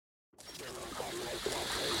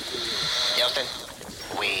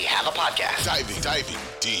podcast. Diving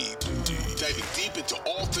deep into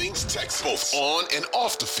all things Texas, both on and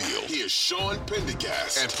off the field. Here's Sean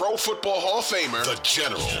Pendergast and Pro Football Hall of Famer, the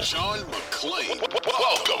General, John McClain.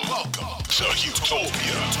 Welcome to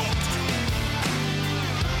Houtopia.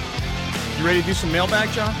 You ready to do some mailbag,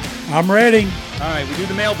 John? I'm ready. All right, we do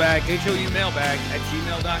the mailbag,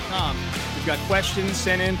 HOUmailbag@gmail.com. We've got questions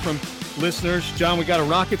sent in from listeners. John, we got a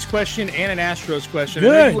Rockets question and an Astros question.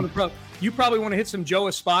 Good. You probably want to hit some Joe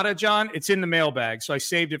Espada, John. It's in the mailbag, so I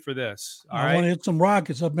saved it for this. All right. I want to hit some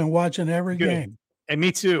Rockets. I've been watching every game. And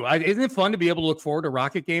me too. Isn't it fun to be able to look forward to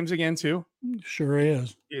Rocket games again, too? Sure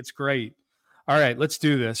is. It's great. All right, let's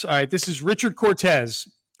do this. All right, this is Richard Cortez.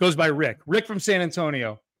 Goes by Rick. Rick from San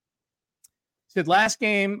Antonio. Said last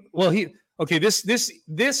game,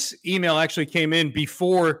 this email actually came in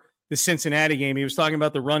before the Cincinnati game. He was talking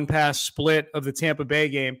about the run-pass split of the Tampa Bay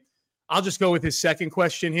game. I'll just go with his second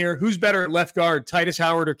question here. Who's better at left guard, Titus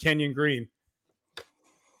Howard or Kenyon Green?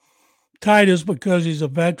 Titus, because he's a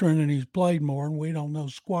veteran and he's played more, and we don't know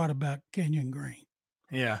squat about Kenyon Green.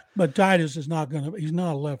 Yeah. But Titus is he's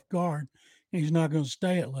not a left guard. He's not going to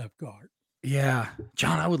stay at left guard. Yeah.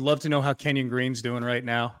 John, I would love to know how Kenyon Green's doing right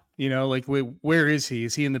now. You know, like where is he?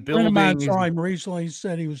 Is he in the building? A friend of mine saw him recently. He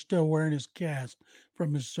said he was still wearing his cast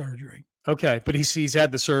from his surgery. Okay, but he's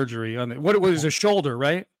had the surgery on it. What was a shoulder,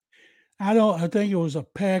 right? I think it was a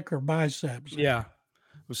pec or biceps. Yeah,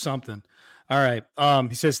 it was something. All right.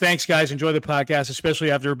 He says, thanks, guys. Enjoy the podcast,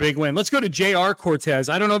 especially after a big win. Let's go to J.R. Cortez.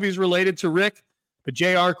 I don't know if he's related to Rick, but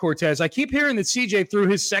J.R. Cortez. I keep hearing that C.J. threw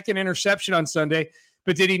his second interception on Sunday,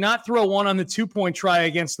 but did he not throw one on the 2-point try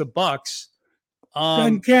against the Bucks?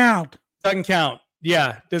 Doesn't count. Doesn't count.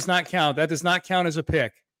 Yeah, does not count. That does not count as a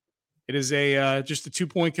pick. It is just a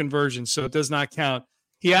 2-point conversion, so it does not count.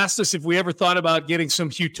 He asked us if we ever thought about getting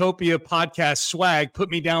some Houtopia podcast swag.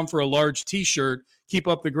 Put me down for a large T-shirt. Keep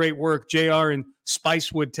up the great work, JR in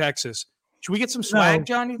Spicewood, Texas. Should we get some swag,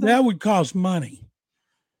 John? That would cost money.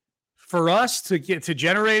 For us to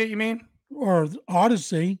generate it, you mean? Or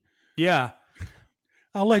Odyssey. Yeah.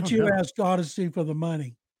 I'll let you ask Odyssey for the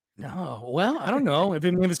money. No, well, I don't know. If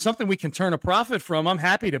it's something we can turn a profit from, I'm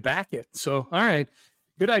happy to back it. So, all right.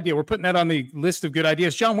 Good idea. We're putting that on the list of good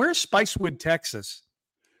ideas. John, where's Spicewood, Texas?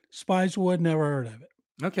 Spicewood, never heard of it.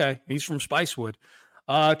 Okay. He's from Spicewood.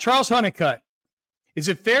 Charles Honeycutt. Is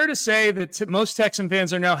it fair to say that most Texan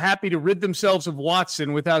fans are now happy to rid themselves of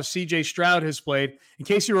Watson with how C.J. Stroud has played? In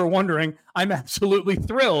case you were wondering, I'm absolutely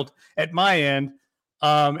thrilled at my end.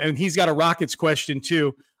 And he's got a Rockets question,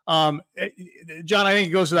 too. John, I think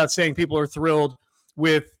it goes without saying people are thrilled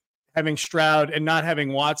with having Stroud and not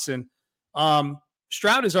having Watson.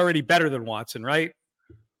 Stroud is already better than Watson, right?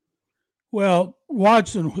 Well,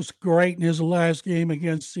 Watson was great in his last game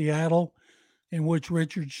against Seattle, in which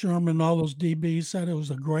Richard Sherman and all those DBs said it was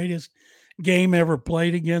the greatest game ever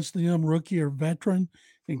played against them, rookie or veteran,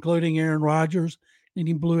 including Aaron Rodgers, and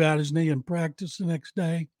he blew out his knee in practice the next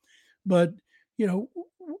day. But,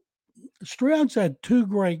 Stroud's had 2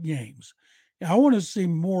 great games. I want to see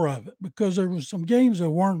more of it because there were some games that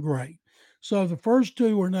weren't great. So the first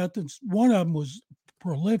 2 were nothing. One of them was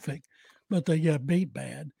prolific, but they got beat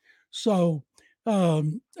bad. So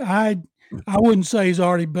I wouldn't say he's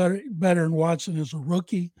already better than Watson as a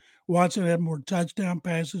rookie. Watson had more touchdown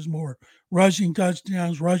passes, more rushing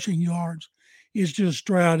touchdowns, rushing yards. It's just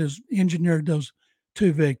Stroud has engineered those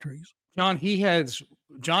 2 victories. John,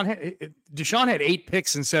 Deshaun had 8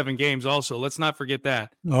 picks in 7 games also. Let's not forget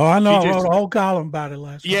that. Oh, I know. I wrote a whole column about it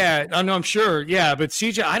last week. Yeah, I know, I'm sure. Yeah, but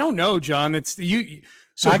CJ, I don't know, John. It's you.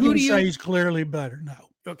 So I can say he's clearly better. No.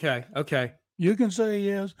 Okay. You can say he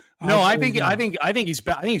is. I think he's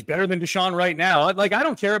better than Deshaun right now. Like, I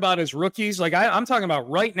don't care about his rookies. Like, I'm talking about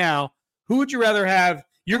right now. Who would you rather have?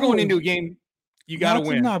 You're going into a game, you got to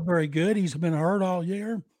win. Not very good. He's been hurt all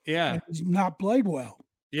year. Yeah, he's not played well.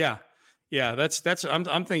 Yeah. That's.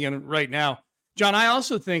 I'm thinking right now, John. I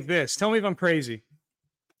also think this. Tell me if I'm crazy.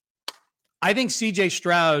 I think C.J.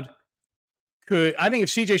 Stroud I think if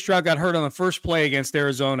C.J. Stroud got hurt on the first play against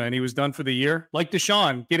Arizona and he was done for the year, like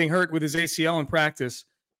Deshaun getting hurt with his ACL in practice,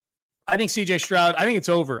 I think it's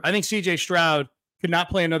over. I think C.J. Stroud could not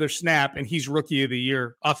play another snap, and he's rookie of the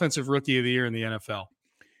year, offensive rookie of the year in the NFL.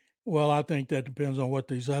 Well, I think that depends on what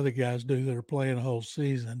these other guys do that are playing the whole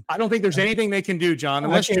season. I don't think there's anything they can do, John,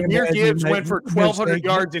 unless Jahmyr Gibbs went for 1,200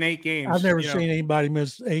 yards in 8 games. I've never seen anybody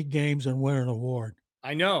miss 8 games and win an award.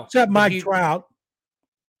 I know. Except Mike Trout.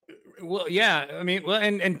 Well, yeah. I mean, well,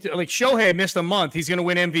 and like Shohei missed a month. He's going to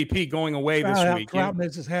win MVP going away this week. Trout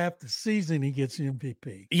misses half the season. He gets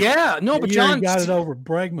MVP. Yeah, no, The but year he John, got it over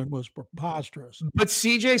Bregman was preposterous. but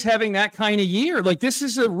CJ's having that kind of year. Like this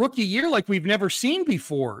is a rookie year like we've never seen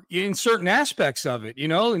before in certain aspects of it,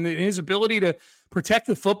 and his ability to protect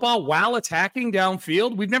the football while attacking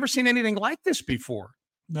downfield. We've never seen anything like this before.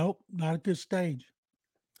 Nope, not at this stage.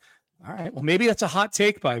 All right. Well, maybe that's a hot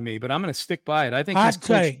take by me, but I'm going to stick by it. I think hot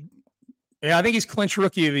take. Yeah, I think he's clinched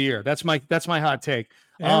rookie of the year. That's my hot take.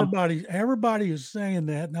 Everybody is saying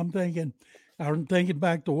that, and I'm thinking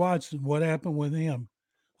back to Watson. What happened with him?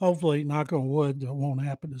 Hopefully, knock on wood, that won't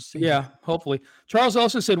happen to see. Yeah, hopefully. Charles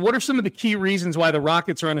also said, what are some of the key reasons why the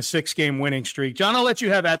Rockets are on a 6-game winning streak? John, I'll let you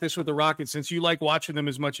have at this with the Rockets since you like watching them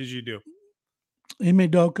as much as you do. Ime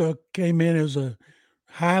Udoka came in as a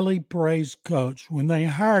highly praised coach. When they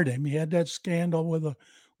hired him, he had that scandal with a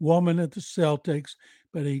woman at the Celtics,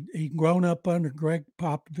 but he'd grown up under Greg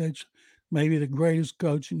Popovich, maybe the greatest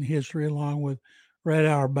coach in history, along with Red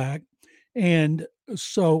Auerbach. And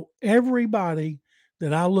so everybody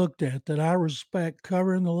that I looked at that I respect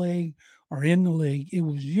covering the league or in the league, it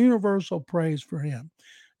was universal praise for him.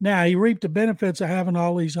 Now, he reaped the benefits of having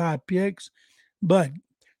all these high picks, but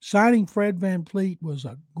signing Fred VanVleet was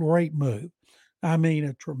a great move. I mean,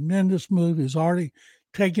 a tremendous move. He's already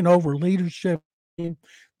taken over leadership. They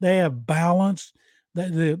have balance.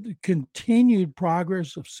 The continued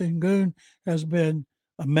progress of Sengun has been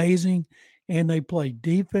amazing, and they play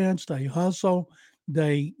defense. They hustle.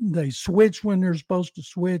 They switch when they're supposed to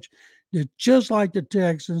switch. They're just like the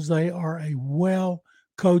Texans. They are a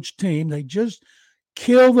well-coached team. They just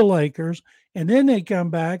kill the Lakers, and then they come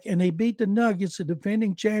back and they beat the Nuggets, the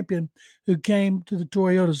defending champion, who came to the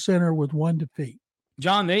Toyota Center with one defeat.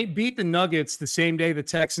 John, they beat the Nuggets the same day the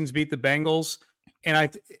Texans beat the Bengals.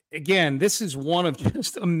 And again, this is one of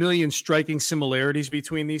just a million striking similarities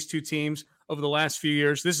between these two teams over the last few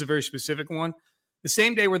years. This is a very specific one. The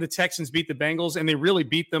same day where the Texans beat the Bengals, and they really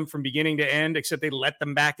beat them from beginning to end, except they let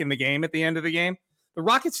them back in the game at the end of the game. The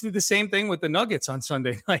Rockets did the same thing with the Nuggets on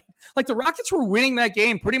Sunday night. Like the Rockets were winning that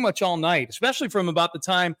game pretty much all night, especially from about the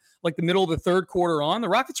time, like the middle of the third quarter on. The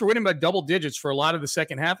Rockets were winning by double digits for a lot of the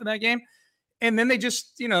second half of that game. And then they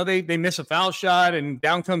just, they miss a foul shot, and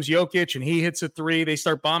down comes Jokic, and he hits a three. They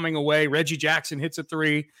start bombing away. Reggie Jackson hits a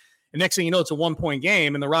three. And next thing you know, it's a 1-point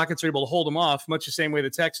game, and the Rockets are able to hold them off, much the same way the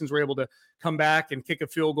Texans were able to come back and kick a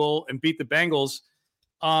field goal and beat the Bengals.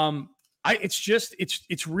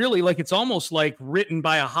 It's really like, it's almost like written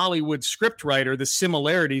by a Hollywood script writer, the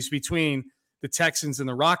similarities between the Texans and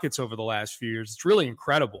the Rockets over the last few years. It's really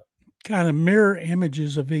incredible. Kind of mirror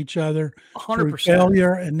images of each other. 100%.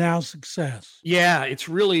 Failure and now success. Yeah, it's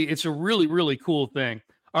a really, really cool thing.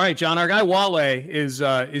 All right, John, our guy Wale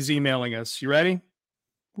is emailing us. You ready?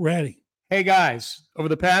 Ready. Hey, guys, over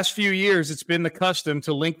the past few years, it's been the custom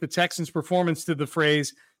to link the Texans' performance to the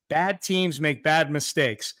phrase, bad teams make bad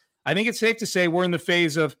mistakes. I think it's safe to say we're in the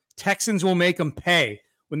phase of Texans will make them pay.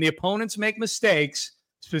 When the opponents make mistakes,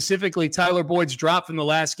 specifically Tyler Boyd's drop from the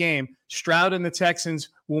last game, Stroud and the Texans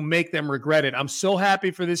will make them regret it. I'm so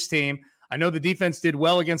happy for this team. I know the defense did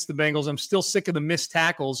well against the Bengals. I'm still sick of the missed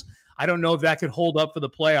tackles. I don't know if that could hold up for the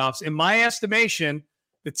playoffs. In my estimation,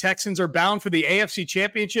 the Texans are bound for the AFC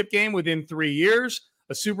Championship game within 3 years,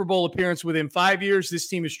 a Super Bowl appearance within 5 years. This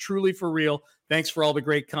team is truly for real. Thanks for all the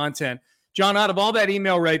great content. John, out of all that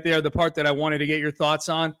email right there, the part that I wanted to get your thoughts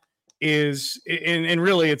on is, and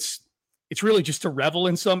really it's really just to revel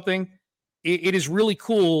in something. It is really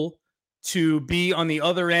cool to be on the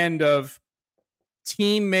other end of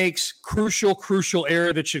team makes crucial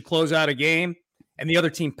error that should close out a game, and the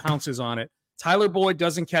other team pounces on it. Tyler Boyd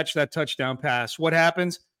doesn't catch that touchdown pass. What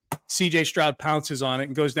happens? CJ Stroud pounces on it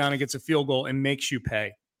and goes down and gets a field goal and makes you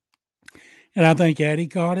pay. And I think Eddie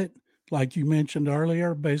caught it, like you mentioned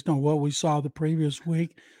earlier, based on what we saw the previous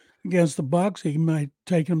week against the Bucs. He might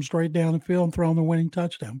take them straight down the field and throw them the winning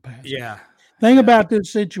touchdown pass. Yeah. Thing about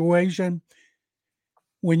this situation,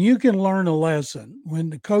 when you can learn a lesson,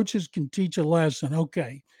 when the coaches can teach a lesson,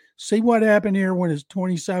 okay, see what happened here when it's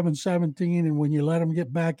 27-17 and when you let them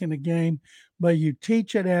get back in the game, but you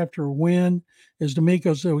teach it after a win. As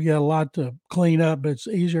D'Amico said, we got a lot to clean up, but it's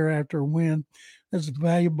easier after a win. That's a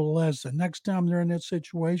valuable lesson. Next time they're in that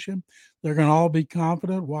situation, they're going to all be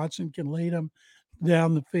confident. Watson can lead them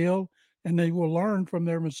down the field, and they will learn from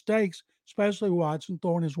their mistakes, especially Watson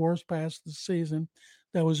throwing his worst pass of the season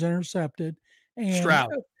that was intercepted. And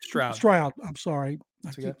Stroud. I'm sorry.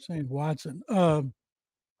 I keep saying Watson.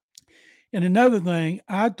 And another thing,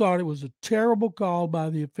 I thought it was a terrible call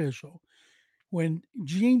by the official. When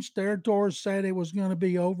Gene Steratore said it was going to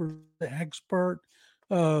be over the expert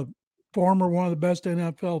one of the best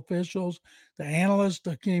NFL officials, the analyst,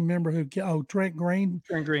 I can't remember Trent Green,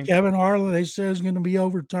 Kevin Harlan, they said is going to be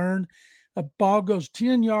overturned. A ball goes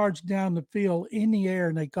 10 yards down the field in the air,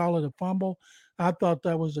 and they call it a fumble. I thought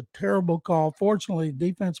that was a terrible call. Fortunately,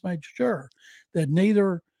 the defense made sure that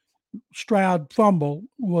neither Stroud fumble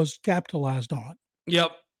was capitalized on.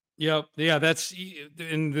 Yep. Yeah, that's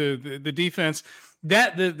in the defense.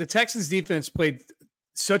 That the Texans defense played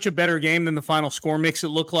such a better game than the final score makes it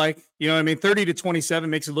look like. You know what I mean? 30-27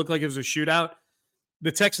 makes it look like it was a shootout.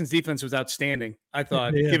 The Texans defense was outstanding, I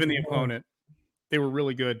thought, given the opponent. They were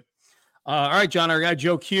really good. All right, John, our guy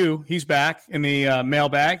Joe Q, he's back in the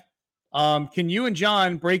mailbag. Can you and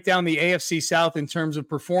John break down the AFC South in terms of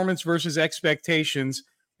performance versus expectations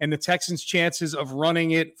and the Texans' chances of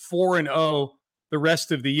running it 4-0 the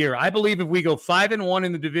rest of the year? I believe if we go 5-1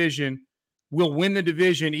 in the division, we'll win the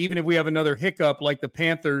division, even if we have another hiccup like the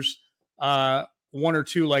Panthers, one or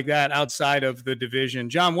two like that outside of the division.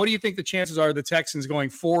 John, what do you think the chances are of the Texans going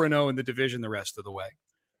 4-0 in the division the rest of the way?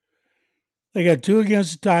 They got 2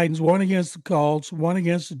 against the Titans, 1 against the Colts, 1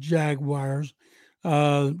 against the Jaguars.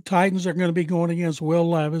 Titans are going to be going against Will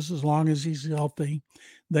Levis as long as he's healthy.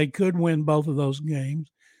 They could win both of those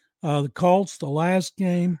games. The Colts, the last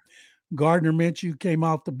game, Gardner Minshew came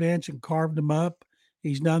off the bench and carved them up.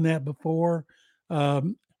 He's done that before.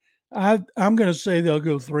 I'm going to say they'll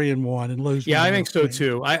go 3-1 and lose. Yeah, I think so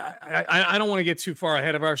too. I don't want to get too far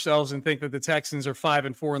ahead of ourselves and think that the Texans are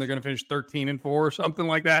 5-4 and they're going to finish 13-4 or something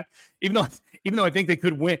like that. Even though I think they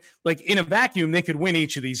could win, like in a vacuum, they could win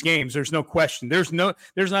each of these games. There's no question. There's not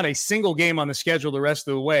a single game on the schedule the rest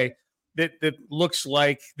of the way that looks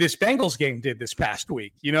like this Bengals game did this past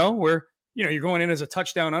week. Where you're going in as a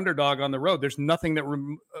touchdown underdog on the road. There's nothing that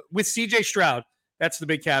with CJ Stroud. That's the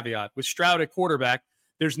big caveat. With Stroud at quarterback,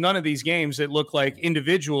 there's none of these games that look like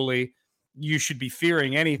individually you should be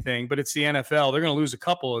fearing anything, but it's the NFL. They're going to lose a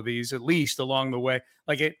couple of these at least along the way.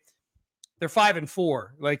 They're 5-4.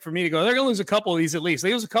 Like for me to go, they're going to lose a couple of these at least.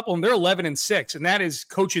 They lose a couple and they're 11-6, and that is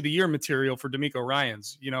Coach of the Year material for DeMeco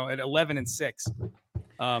Ryans. At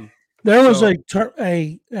 11-6. There was a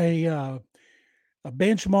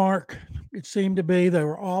benchmark. It seemed to be they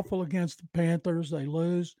were awful against the Panthers. They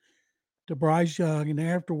lose to Bryce Young, and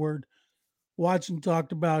afterward, Watson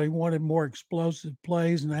talked about he wanted more explosive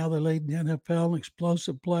plays, and how they lead the NFL in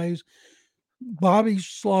explosive plays. Bobby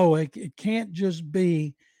Slowick, it can't just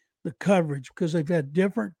be the coverage because they've had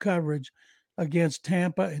different coverage against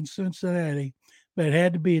Tampa and Cincinnati, but it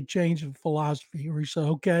had to be a change of philosophy where he said,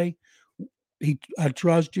 okay, I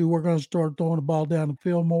trust you. We're going to start throwing the ball down the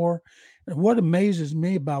field more. And what amazes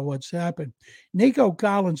me about what's happened, Nico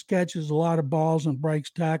Collins catches a lot of balls and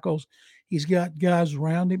breaks tackles. He's got guys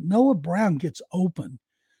around him. Noah Brown gets open.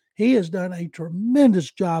 He has done a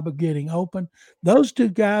tremendous job of getting open. Those two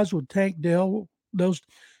guys with Tank Dell, those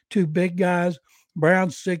two big guys,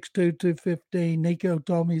 Brown's 6'2", 215. Nico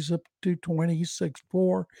told me he's up to 220, he's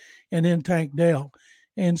 6'4", and then Tank Dell.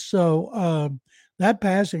 And so that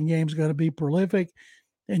passing game is going to be prolific.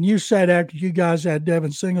 And you said after you guys had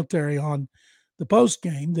Devin Singletary on the post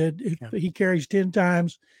game that if he carries 10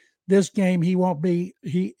 times this game, he won't be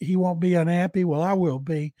unhappy. Well, I will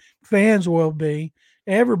be. Fans will be.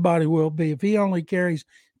 Everybody will be. If he only carries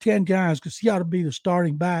 10 guys, because he ought to be the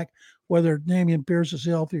starting back, whether Dameon Pierce is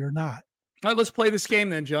healthy or not. All right, let's play this game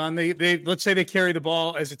then, John. They let's say they carry the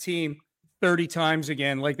ball as a team 30 times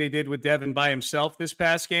again, like they did with Devin by himself this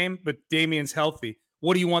past game, but Dameon's healthy.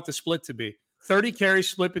 What do you want the split to be? 30 carries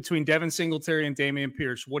split between Devin Singletary and Dameon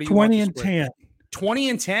Pierce. What do you want? 20 and 10. 20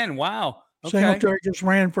 and 10. Wow. Okay. Singletary just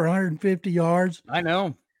ran for 150 yards. I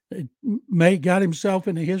know. Got himself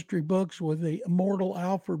in the history books with the immortal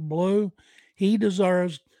Alfred Blue. He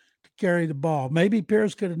deserves to carry the ball. Maybe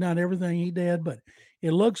Pierce could have done everything he did, but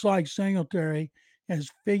it looks like Singletary has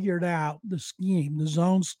figured out the scheme, the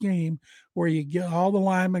zone scheme, where you get all the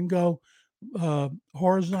linemen go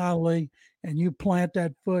horizontally and you plant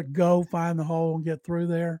that foot, go find the hole and get through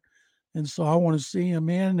there. And so I want to see him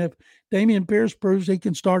in. If Dameon Pierce proves he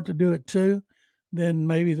can start to do it too, then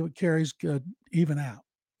maybe the carries could even out.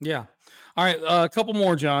 Yeah. All right. A couple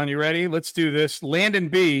more, John. You ready? Let's do this. Landon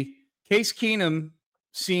B. Case Keenum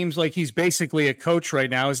seems like he's basically a coach right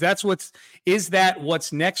now. Is that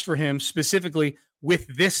what's next for him specifically with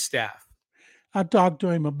this staff? I talked to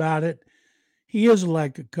him about it. He is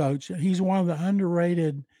like a coach. He's one of the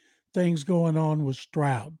underrated things going on with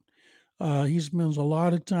Stroud. He spends a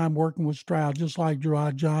lot of time working with Stroud, just like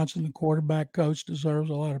Gerard Johnson, the quarterback coach, deserves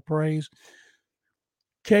a lot of praise.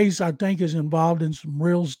 Case, I think, is involved in some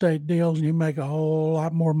real estate deals, and he make a whole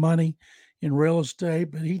lot more money in real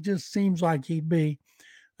estate, but he just seems like he'd be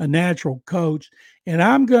a natural coach. And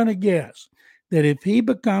I'm going to guess that if he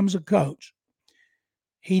becomes a coach,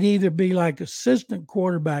 he'd either be like assistant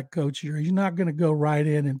quarterback coach here. He's not going to go right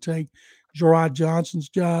in and take Gerard Johnson's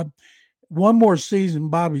job. One more season,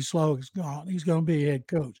 Bobby Slowick's gone. He's going to be a head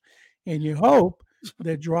coach. And you hope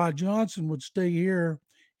that Gerard Johnson would stay here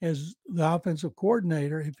as the offensive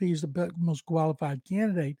coordinator if he's the most qualified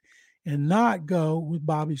candidate and not go with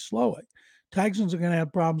Bobby Slowick. Texans are going to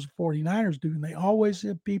have problems with 49ers do, and they always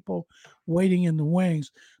have people waiting in the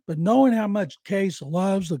wings. But knowing how much Case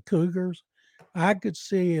loves the Cougars, I could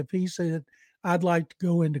see if he said, I'd like to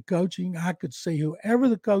go into coaching, I could see whoever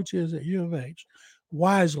the coach is at U of H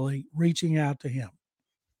wisely reaching out to him.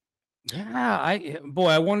 Yeah, I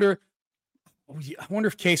wonder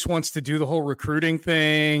if Case wants to do the whole recruiting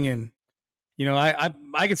thing, and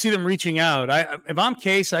I could see them reaching out. If I'm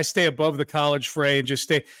Case, I stay above the college fray and just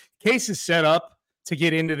stay. Case is set up to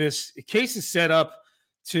get into this. Case is set up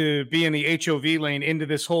to be in the HOV lane into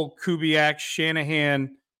this whole Kubiak,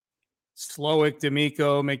 Shanahan, Slowick,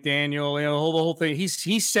 D'Amico, McDaniel, the whole thing.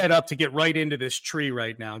 He's set up to get right into this tree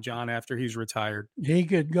right now, John, after he's retired. He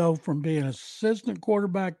could go from being assistant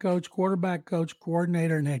quarterback coach,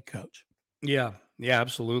 coordinator, and head coach. Yeah,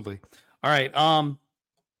 absolutely. All right.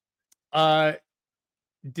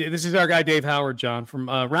 This is our guy Dave Howard, John, from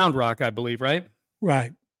Round Rock, I believe, right?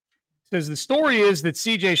 Right. Says the story is that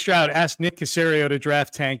C.J. Stroud asked Nick Caserio to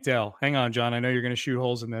draft Tank Dell. Hang on, John. I know you're going to shoot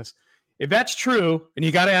holes in this. If that's true, and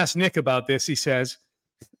you got to ask Nick about this, he says,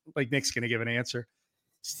 like Nick's going to give an answer.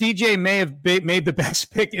 CJ may have made the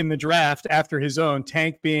best pick in the draft after his own,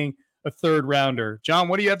 Tank being a third rounder. John,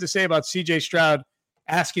 what do you have to say about CJ Stroud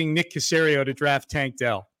asking Nick Caserio to draft Tank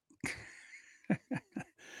Dell?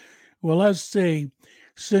 Well, let's see.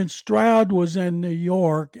 Since Stroud was in New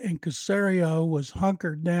York and Caserio was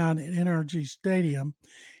hunkered down at NRG Stadium,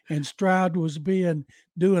 and Stroud was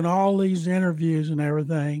doing all these interviews and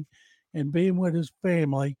everything and being with his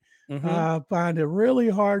family, I find it really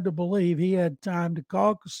hard to believe he had time to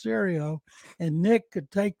call Caserio and Nick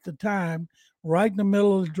could take the time right in the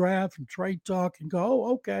middle of the draft and trade talk and go,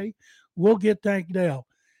 oh, okay, we'll get Tank Dell.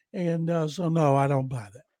 And so, no, I don't buy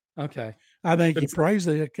that. Okay. I think he praised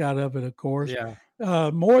the heck out of it, of course. Yeah.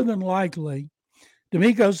 More than likely,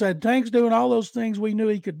 D'Amico said, Tank's doing all those things we knew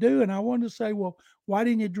he could do. And I wanted to say, well, why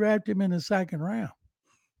didn't you draft him in the second round?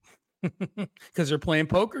 Because they're playing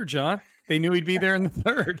poker, John. They knew he'd be there in the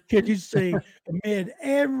third. Could you see, amid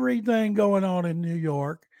everything going on in New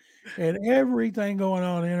York and everything going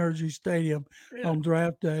on in Energy Stadium on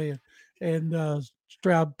draft day and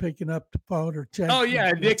Stroud picking up the phone or text. Oh,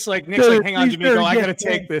 yeah. Nick's like, hang on, D'Amico, I got to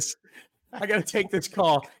take this. I got to take this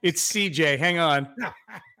call. It's CJ. Hang on.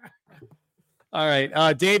 All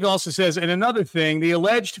right. Dave also says, and another thing, the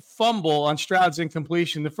alleged fumble on Stroud's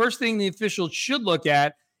incompletion, the first thing the officials should look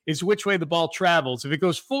at is which way the ball travels. If it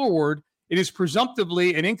goes forward, it is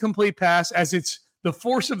presumptively an incomplete pass as it's the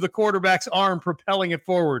force of the quarterback's arm propelling it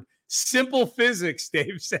forward. Simple physics,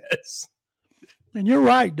 Dave says. And you're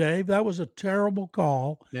right, Dave. That was a terrible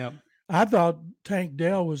call. Yeah. I thought Tank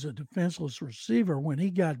Dell was a defenseless receiver when he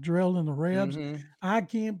got drilled in the ribs. I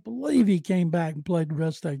can't believe he came back and played the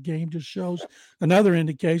rest of that game. Just shows another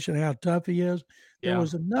indication of how tough he is. There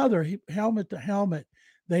was another helmet to helmet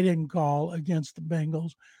they didn't call against the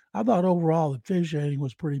Bengals. I thought overall the officiating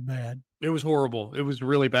was pretty bad. It was horrible. It was a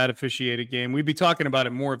really bad officiated game. We'd be talking about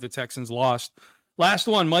it more if the Texans lost. Last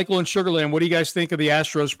one, Michael and Sugarland. What do you guys think of the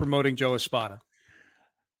Astros promoting Joe Espada?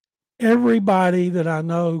 Everybody that I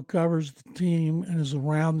know who covers the team and is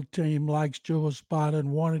around the team likes Joe Espada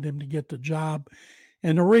and wanted him to get the job.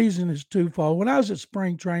 And the reason is twofold. When I was at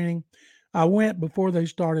spring training, I went before they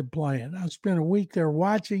started playing. I spent a week there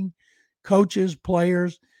watching coaches,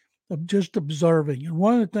 players, just observing. And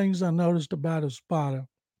one of the things I noticed about Espada,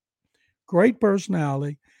 great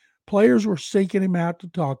personality. Players were seeking him out to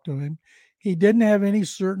talk to him. He didn't have any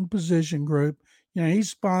certain position group. You know,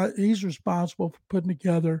 he's responsible for putting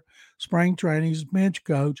together spring training. He's bench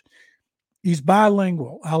coach. He's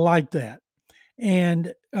bilingual. I like that.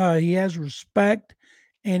 And he has respect.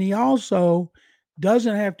 And he also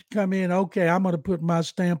doesn't have to come in, okay, I'm going to put my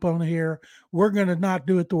stamp on here. We're going to not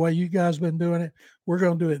do it the way you guys been doing it. We're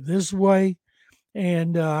going to do it this way.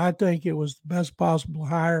 And I think it was the best possible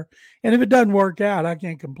hire. And if it doesn't work out, I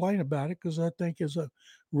can't complain about it because I think it's a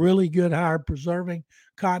really good hire, preserving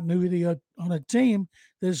continuity on a team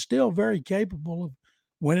that is still very capable of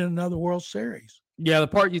winning another World Series. Yeah, the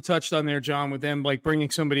part you touched on there, John, with them like bringing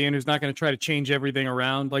somebody in who's not going to try to change everything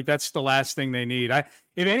around, like that's the last thing they need.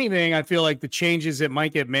 If anything, I feel like the changes that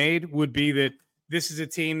might get made would be that this is a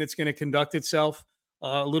team that's going to conduct itself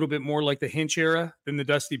a little bit more like the Hinch era than the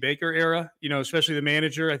Dusty Baker era, especially the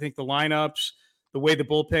manager. I think the lineups, the way the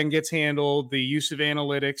bullpen gets handled, the use of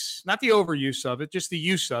analytics, not the overuse of it, just the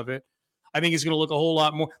use of it, I think is going to look a whole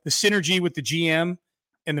lot more. The synergy with the GM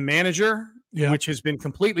and the manager, which has been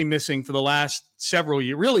completely missing for the last several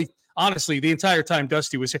years. Really, honestly, the entire time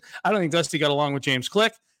Dusty was here. I don't think Dusty got along with James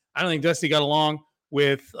Click. I don't think Dusty got along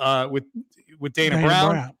with Dana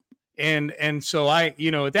Brown. And so at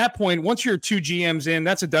that point, once you're 2 GMs in,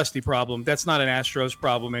 that's a Dusty problem. That's not an Astros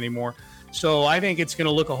problem anymore. So I think it's going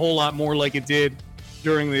to look a whole lot more like it did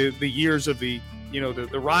during the years of the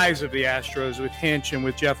rise of the Astros with Hinch and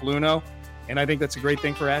with Jeff Luhnow. And I think that's a great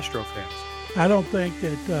thing for Astro fans. I don't think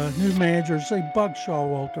that new managers, say Buck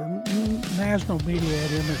Showalter, national media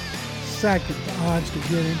had him at second odds to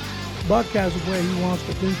get him. Buck has a way he wants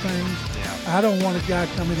to do things. Yeah. I don't want a guy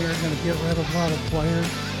coming here going to get rid of a lot of players.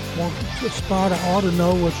 Spada ought to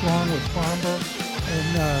know what's wrong with Farmer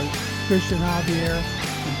and Christian Javier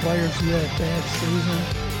and players who had a bad season.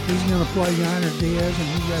 He's going to play Yiner Diaz, and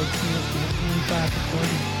he's got a chance to hit 25 to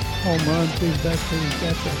 30 home runs, be the best hitting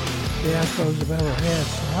catcher the Astros have ever had.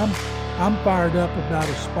 So I'm fired up about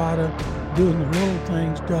Espada doing the little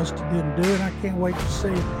things Dusty didn't do, and I can't wait to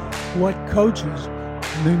see what coaches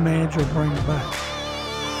the new manager brings back.